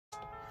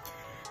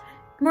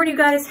Good morning, you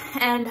guys,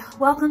 and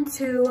welcome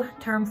to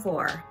term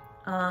 4.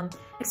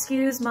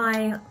 Excuse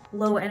my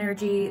low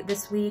energy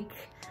this week.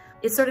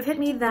 It sort of hit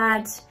me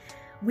that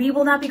we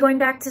will not be going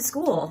back to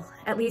school,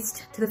 at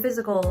least to the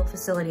physical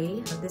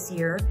facility this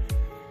year,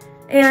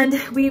 and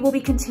we will be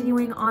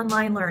continuing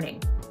online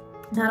learning.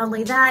 Not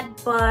only that,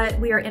 but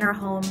we are in our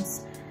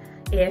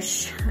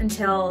homes-ish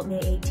until May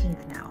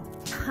 18th now.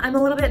 I'm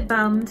a little bit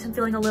bummed. I'm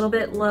feeling a little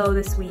bit low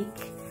this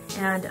week,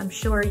 and I'm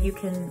sure you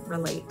can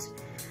relate.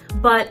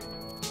 But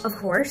of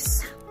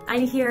course,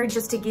 I'm here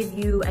just to give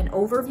you an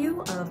overview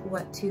of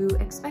what to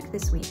expect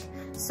this week.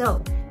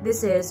 So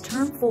this is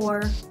term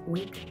 4,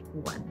 week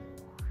 1.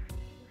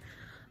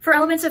 For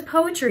elements of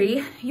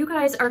poetry, you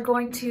guys are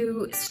going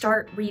to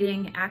start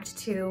reading Act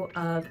 2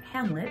 of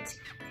Hamlet,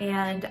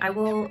 and I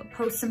will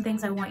post some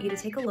things I want you to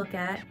take a look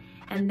at,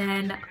 and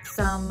then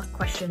some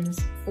questions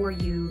for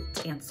you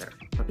to answer.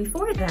 But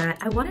before that,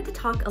 I wanted to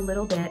talk a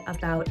little bit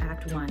about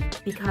Act 1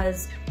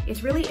 because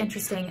it's really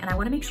interesting and I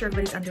want to make sure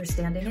everybody's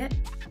understanding it,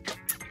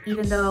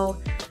 even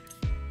though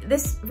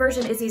this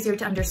version is easier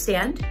to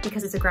understand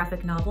because it's a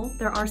graphic novel.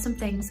 There are some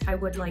things I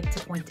would like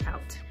to point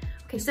out.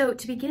 Okay, so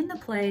to begin the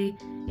play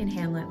in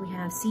Hamlet, we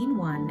have scene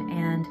 1,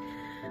 and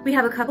we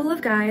have a couple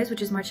of guys,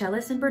 which is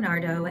Marcellus and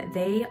Bernardo.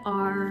 They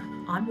are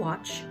on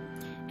watch,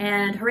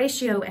 and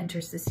Horatio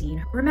enters the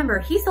scene. Remember,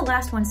 he's the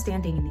last one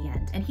standing in the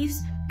end, and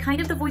he's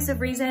kind of the voice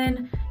of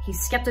reason. He's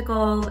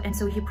skeptical, and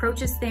so he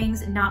approaches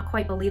things not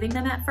quite believing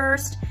them at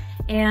first,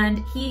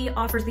 and he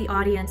offers the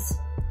audience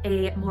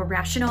a more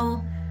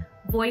rational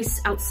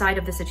voice outside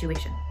of the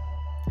situation.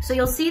 So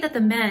you'll see that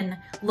the men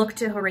look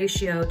to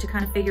Horatio to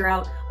kind of figure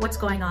out what's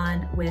going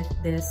on with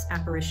this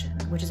apparition,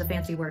 which is a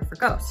fancy word for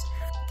ghost.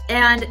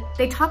 And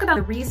they talk about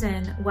the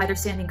reason why they're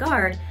standing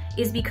guard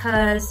is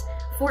because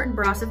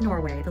Fortinbras of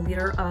Norway, the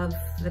leader of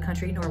the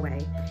country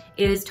Norway,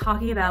 is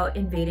talking about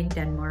invading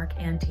Denmark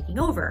and taking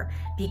over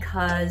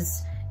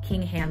because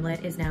King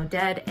Hamlet is now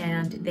dead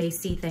and they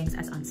see things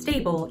as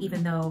unstable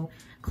even though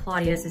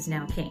Claudius is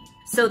now king.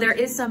 So there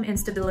is some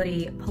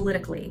instability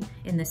politically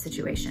in this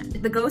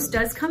situation. The ghost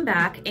does come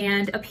back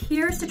and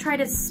appears to try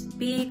to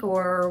speak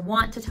or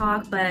want to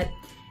talk, but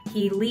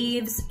he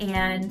leaves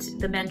and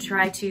the men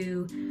try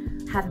to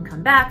have him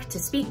come back to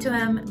speak to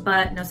him,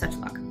 but no such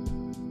luck.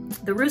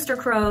 The rooster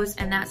crows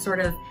and that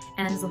sort of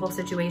ends the whole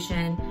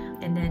situation,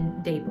 and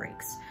then day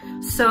breaks.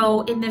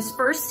 So in this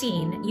first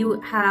scene, you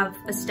have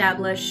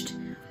established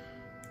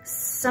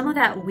some of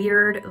that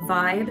weird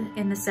vibe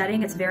in the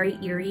setting. It's very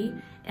eerie,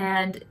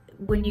 and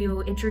when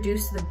you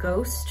introduce the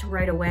ghost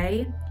right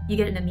away, you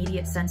get an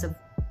immediate sense of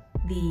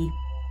the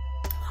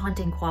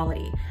haunting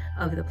quality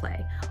of the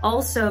play.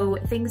 Also,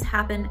 things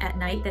happen at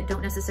night that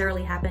don't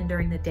necessarily happen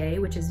during the day,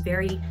 which is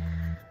very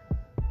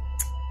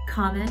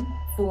common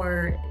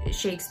for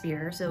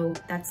Shakespeare. So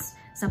that's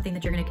something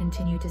that you're going to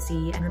continue to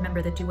see. And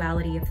remember the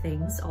duality of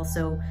things,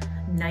 also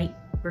night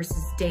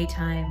versus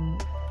daytime,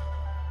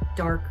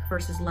 dark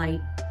versus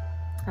light,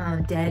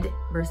 dead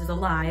versus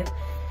alive.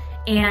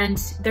 And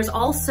there's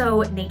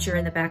also nature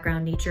in the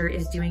background. Nature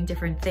is doing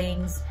different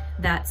things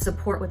that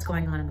support what's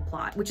going on in the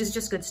plot, which is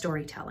just good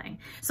storytelling.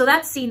 So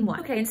that's scene 1.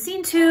 Okay, in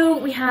scene 2,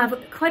 we have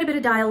quite a bit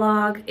of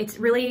dialogue. It's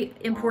really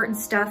important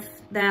stuff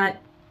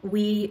that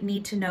we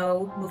need to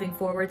know moving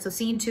forward. So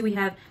scene 2, we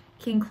have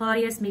King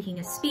Claudius making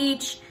a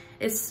speech.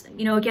 It's,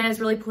 you know, again, it's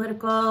really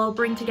political,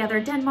 bring together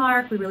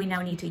Denmark. We really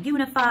now need to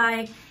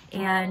unify.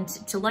 And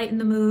to lighten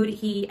the mood,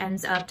 he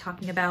ends up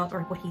talking about,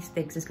 or what he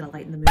thinks is gonna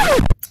lighten the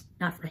mood.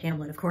 Not for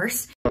Hamlet, of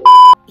course.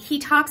 He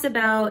talks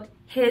about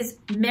his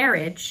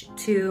marriage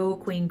to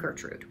Queen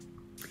Gertrude.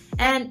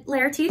 And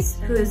Laertes,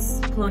 who is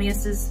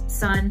Polonius's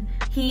son,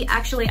 he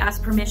actually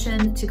asked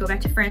permission to go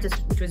back to France,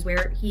 which was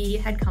where he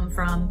had come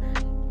from.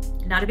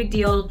 Not a big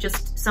deal,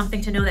 just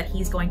something to know that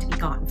he's going to be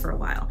gone for a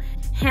while.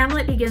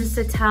 Hamlet begins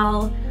to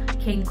tell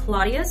King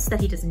Claudius that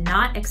he does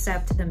not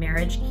accept the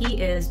marriage.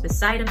 He is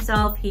beside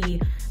himself.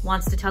 He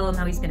wants to tell him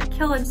how he's gonna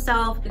kill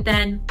himself. But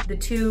then the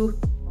two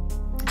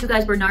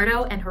guys,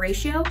 Bernardo and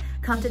Horatio,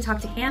 come to talk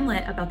to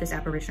Hamlet about this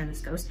apparition of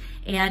this ghost,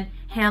 and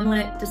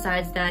Hamlet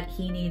decides that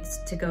he needs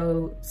to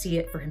go see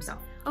it for himself.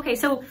 Okay,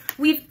 so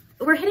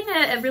we're hitting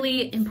a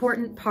really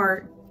important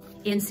part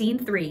in scene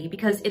 3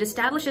 because it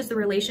establishes the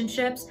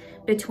relationships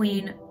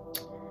between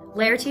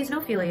Laertes and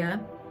Ophelia,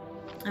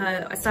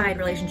 a side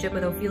relationship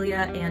with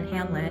Ophelia and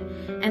Hamlet,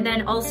 and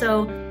then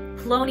also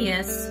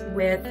Polonius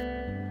with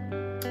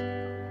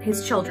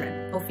his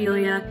children,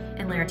 Ophelia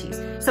and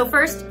Laertes. So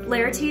first,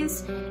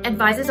 Laertes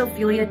advises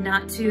Ophelia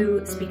not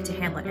to speak to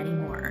Hamlet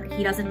anymore.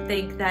 He doesn't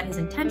think that his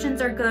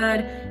intentions are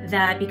good,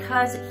 that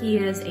because he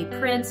is a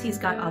prince, he's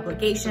got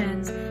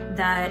obligations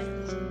that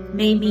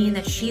may mean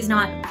that she's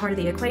not part of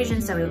the equation,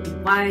 so it would be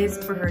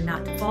wise for her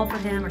not to fall for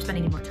him or spend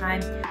any more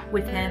time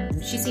with him.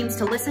 She seems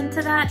to listen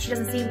to that. She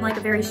doesn't seem like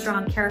a very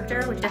strong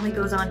character, which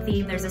definitely goes on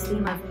theme. There's this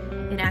theme of,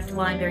 in Act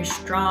 1, very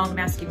strong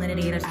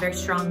masculinity. There's a very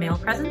strong male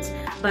presence,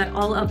 but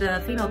all of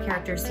the female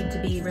characters seem to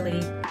be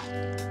really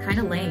kind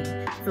of lame,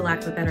 for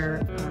lack of a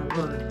better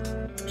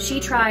word.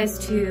 She tries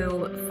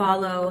to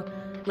follow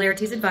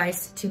Laertes'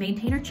 advice to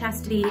maintain her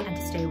chastity and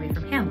to stay away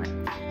from Hamlet.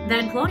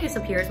 Then Polonius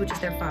appears, who's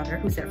their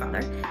father,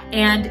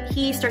 and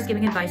he starts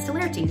giving advice to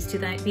Laertes,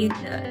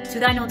 to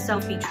thine own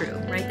self be true,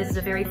 right? This is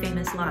a very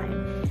famous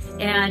line.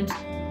 And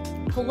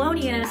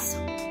Polonius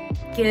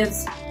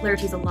gives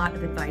Laertes a lot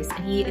of advice,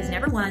 and he is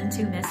never one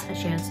to miss a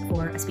chance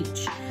for a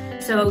speech.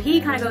 So he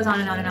kind of goes on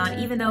and on and on,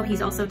 even though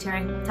he's also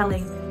telling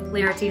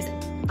Laertes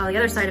on the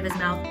other side of his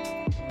mouth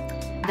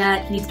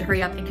that he needs to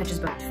hurry up and catch his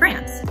boat to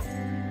France.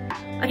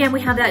 Again,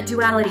 we have that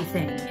duality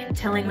thing,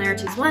 telling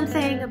Laertes one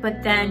thing,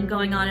 but then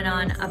going on and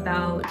on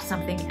about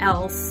something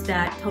else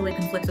that totally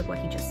conflicts with what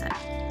he just said.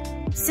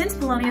 Since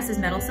Polonius is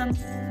meddlesome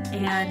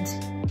and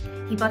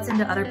he butts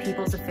into other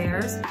people's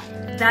affairs,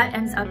 that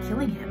ends up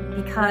killing him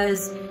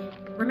because,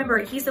 remember,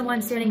 he's the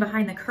one standing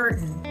behind the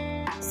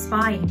curtain,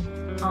 spying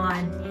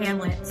on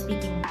Hamlet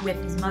speaking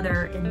with his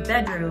mother in the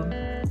bedroom,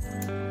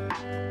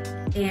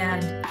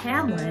 and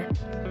Hamlet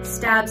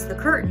stabs the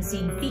curtain,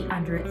 seeing feet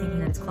under it, thinking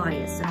that it's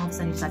Claudius, and all of a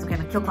sudden he decides, okay,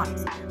 I'm gonna kill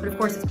Claudius. But of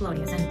course it's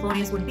Polonius, and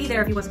Polonius wouldn't be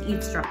there if he wasn't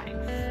eavesdropping.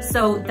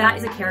 So that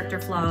is a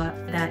character flaw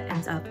that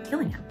ends up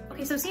killing him.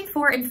 Okay, so scene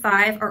 4 and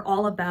 5 are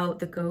all about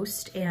the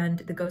ghost and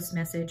the ghost's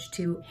message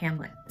to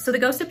Hamlet. So the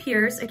ghost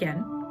appears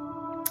again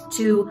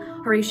to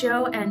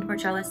Horatio and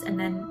Marcellus, and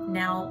then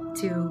now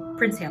to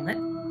Prince Hamlet.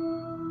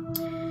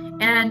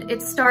 And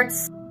it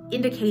starts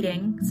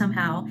indicating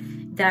somehow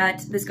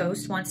that this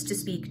ghost wants to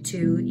speak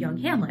to young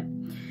Hamlet.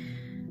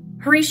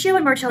 Horatio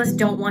and Marcellus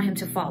don't want him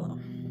to follow,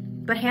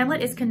 but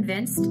Hamlet is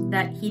convinced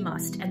that he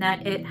must, and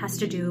that it has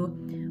to do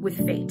with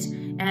fate.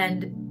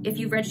 And if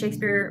you've read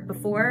Shakespeare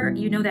before,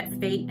 you know that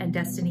fate and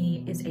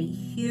destiny is a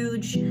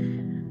huge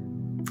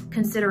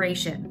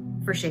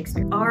consideration for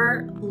Shakespeare.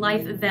 Are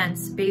life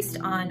events based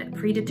on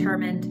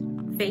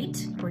predetermined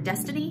fate or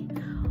destiny?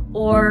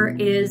 Or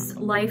is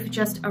life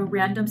just a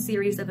random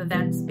series of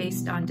events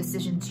based on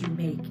decisions you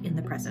make in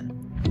the present?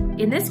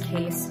 In this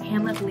case,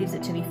 Hamlet believes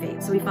it to be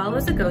fate. So he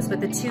follows the ghost,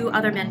 but the two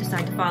other men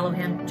decide to follow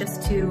him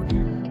just to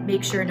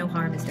make sure no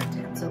harm is done to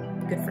him. So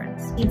good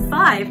friends. In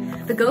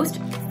 5, the ghost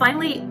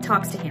finally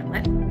talks to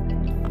Hamlet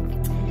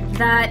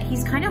that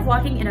he's kind of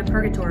walking in a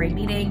purgatory,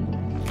 meaning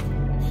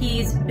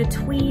he's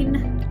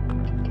between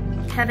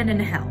heaven and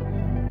hell.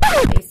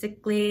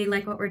 Basically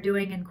like what we're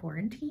doing in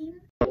quarantine.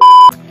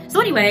 So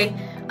anyway,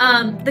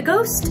 the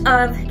ghost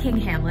of King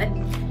Hamlet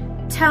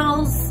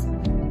tells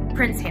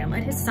Prince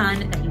Hamlet, his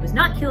son, that he was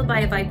not killed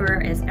by a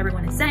viper, as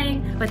everyone is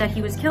saying, but that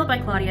he was killed by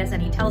Claudius,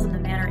 and he tells him the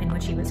manner in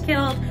which he was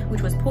killed,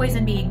 which was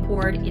poison being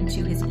poured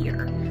into his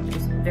ear, which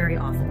is very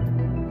awful.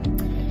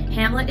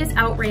 Hamlet is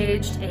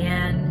outraged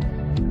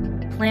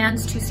and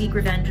plans to seek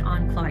revenge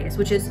on Claudius,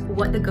 which is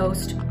what the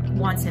ghost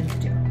wants him to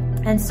do.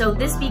 And so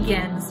this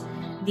begins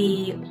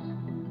the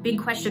big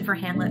question for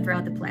Hamlet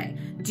throughout the play.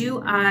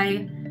 Do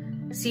I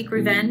seek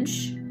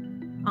revenge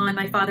on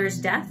my father's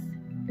death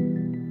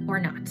or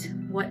not?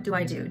 What do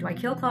I do? Do I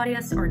kill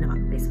Claudius or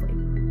not, basically?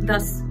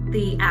 Thus,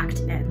 the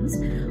act ends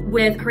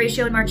with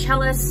Horatio and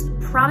Marcellus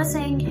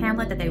promising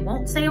Hamlet that they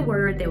won't say a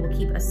word, they will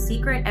keep a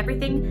secret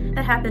everything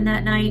that happened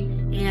that night,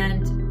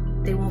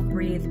 and they won't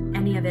breathe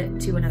any of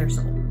it to another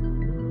soul.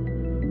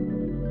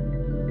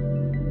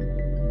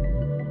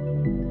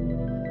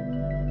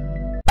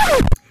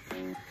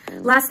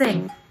 Last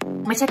thing,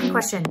 my second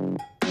question.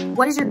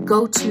 What is your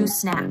go-to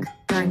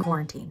snack during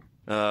quarantine?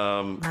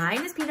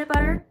 Mine is peanut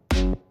butter,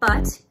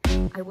 but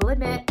I will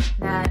admit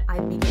that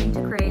I'm beginning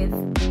to crave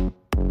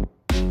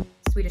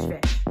Swedish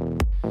fish.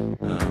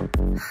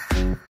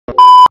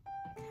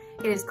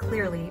 It is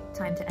clearly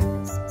time to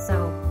end this,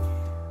 so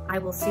I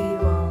will see you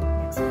all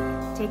next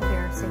week. Take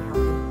care, stay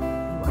healthy.